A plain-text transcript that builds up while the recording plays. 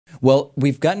Well,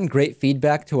 we've gotten great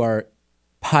feedback to our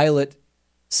pilot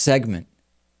segment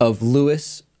of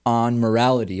Lewis on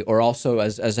morality, or also,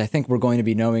 as I think we're going to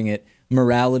be knowing it,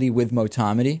 morality with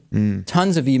Motamedi.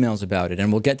 Tons of emails about it,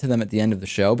 and we'll get to them at the end of the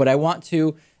show. But I want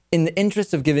to, in the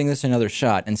interest of giving this another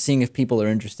shot and seeing if people are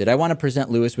interested, I want to present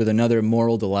Lewis with another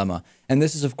moral dilemma. And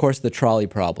this is, of course, the trolley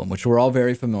problem, which we're all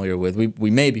very familiar with.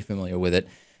 We may be familiar with it.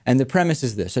 And the premise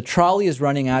is this. A trolley is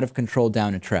running out of control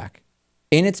down a track.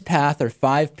 In its path are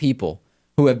 5 people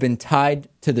who have been tied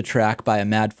to the track by a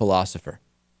mad philosopher.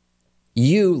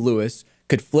 You, Lewis,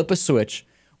 could flip a switch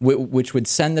which would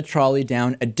send the trolley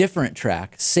down a different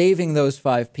track, saving those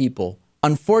 5 people.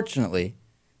 Unfortunately,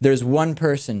 there's one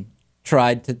person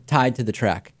tied to the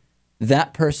track.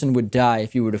 That person would die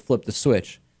if you were to flip the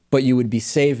switch, but you would be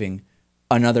saving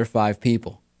another 5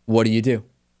 people. What do?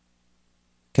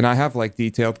 Can I have like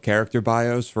detailed character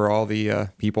bios for all the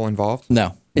people involved?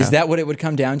 No. Is that what it would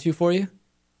come down to for you?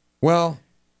 Well,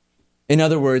 in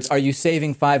other words, are you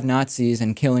saving 5 Nazis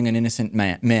and killing an innocent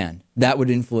man? That would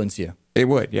influence you. It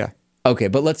would, yeah. Okay,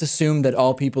 but let's assume that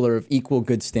all people are of equal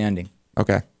good standing.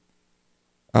 Okay.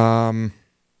 I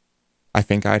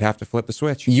think I'd have to flip the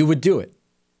switch. You would do it.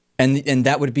 And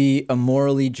that would be a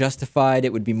morally justified,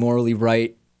 it would be morally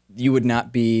right. You would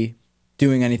not be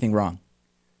doing anything wrong.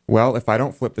 Well, if I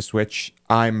don't flip the switch,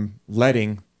 I'm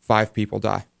letting 5 people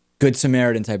die. Good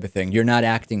Samaritan type of thing. You're not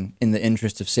acting in the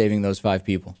interest of saving those 5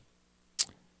 people.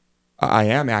 I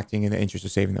am acting in the interest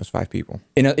of saving those 5 people.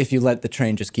 If you let the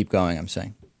train just keep going, I'm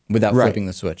saying, without flipping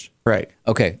the switch. Right.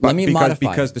 Okay, let me modify.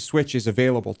 Because the switch is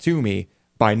available to me,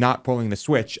 by not pulling the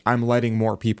switch, I'm letting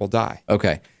more people die.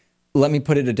 Okay. Let me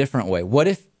put it a different way. What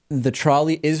if the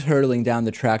trolley is hurtling down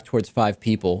the track towards 5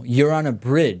 people? You're on a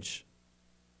bridge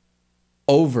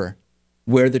over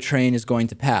where the train is going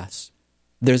to pass.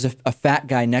 There's a fat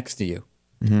guy next to you.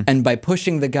 Mm-hmm. And by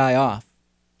pushing the guy off,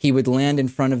 he would land in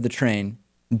front of the train,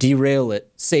 derail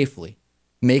it safely,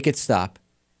 make it stop.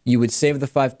 You would save the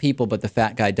 5 people, but the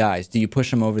fat guy dies. Do you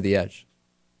push him over the edge?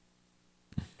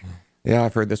 Yeah,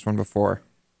 I've heard this one before.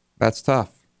 That's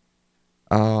tough.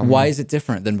 Why is it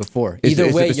different than before? Is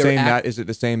it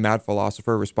the same mad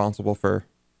philosopher responsible for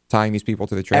tying these people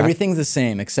to the track? Everything's the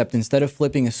same, except instead of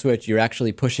flipping a switch, you're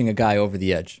actually pushing a guy over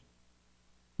the edge.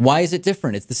 Why is it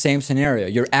different? It's the same scenario.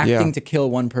 You're acting to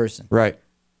kill one person. Right.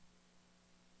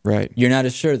 Right. You're not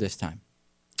as sure this time.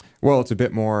 Well, it's a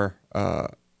bit more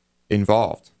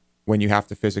involved when you have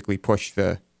to physically push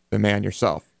the man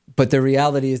yourself. But the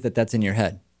reality is that that's in your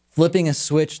head. Flipping a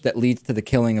switch that leads to the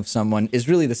killing of someone is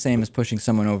really the same as pushing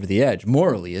someone over the edge,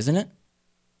 morally, isn't it?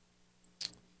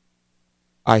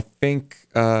 I think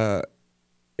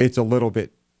it's a little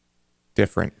bit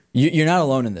different. You're not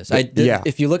alone in this.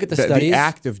 If you look at the studies... The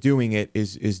act of doing it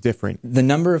is different. The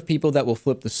number of people that will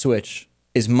flip the switch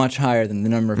is much higher than the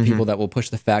number of people that will push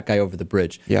the fat guy over the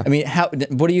bridge. Yeah. I mean,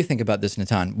 what do you think about this,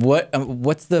 Natan?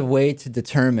 What's the way to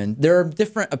determine... There are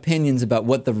different opinions about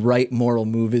what the right moral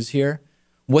move is here.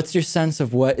 What's your sense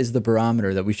of what is the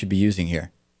barometer that we should be using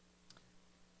here?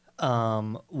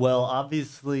 Well,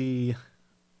 obviously,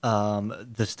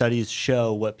 the studies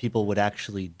show what people would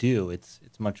actually do. It's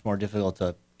much more difficult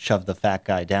to shove the fat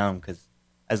guy down because,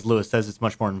 as Lewis says, it's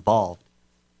much more involved.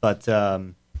 But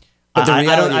I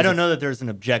don't know that there's an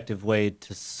objective way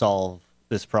to solve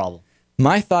this problem.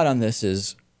 My thought on this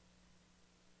is,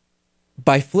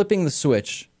 by flipping the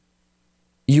switch,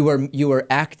 you are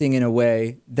acting in a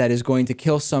way that is going to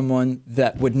kill someone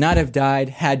that would not have died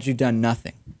had you done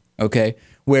nothing, okay?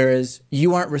 Whereas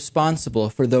you aren't responsible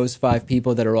for those 5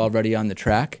 people that are already on the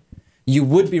track. You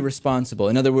would be responsible.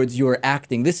 In other words, you are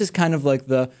acting. This is kind of like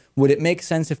would it make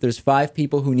sense if there's 5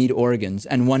 people who need organs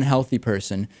and 1 healthy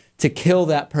person to kill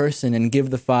that person and give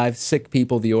the 5 sick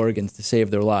people the organs to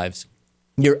save their lives?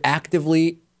 You're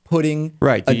actively putting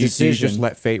a decision. You just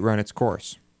let fate run its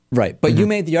course. Right, but you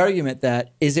made the argument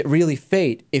that, is it really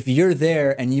fate? If you're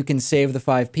there and you can save the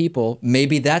 5 people,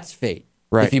 maybe that's fate,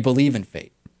 if you believe in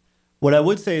fate. What I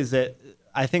would say is that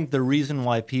I think the reason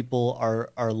why people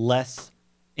are less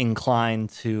inclined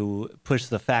to push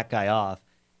the fat guy off,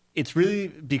 it's really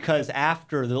because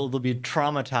after they'll be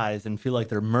traumatized and feel like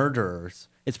they're murderers.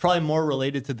 It's probably more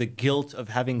related to the guilt of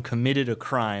having committed a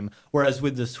crime, whereas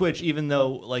with the switch, even though,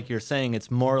 like you're saying, it's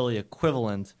morally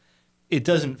equivalent, it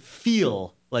doesn't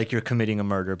feel like you're committing a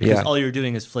murder because all you're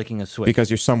doing is flicking a switch. Because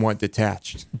you're somewhat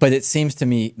detached. But it seems to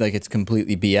me like it's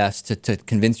completely BS to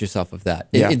convince yourself of that.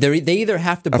 Yeah. They either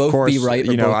have to both be right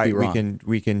or both be wrong.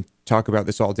 We can talk about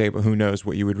this all day, but who knows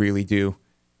what you would really do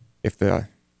if that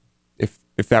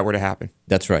were to happen.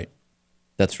 That's right.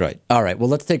 That's right. All right, well,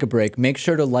 let's take a break. Make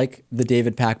sure to like the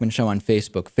David Pakman Show on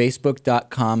Facebook,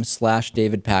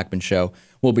 facebook.com/David Pakman Show.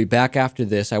 We'll be back after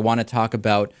this. I want to talk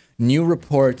about new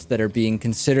reports that are being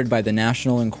considered by the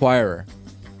National Enquirer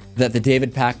that the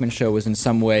David Pakman Show was in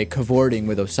some way cavorting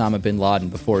with Osama bin Laden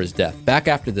before his death. Back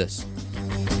after this.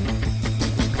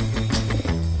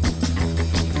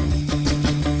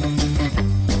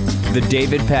 The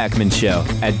David Pakman Show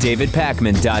at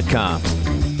davidpakman.com.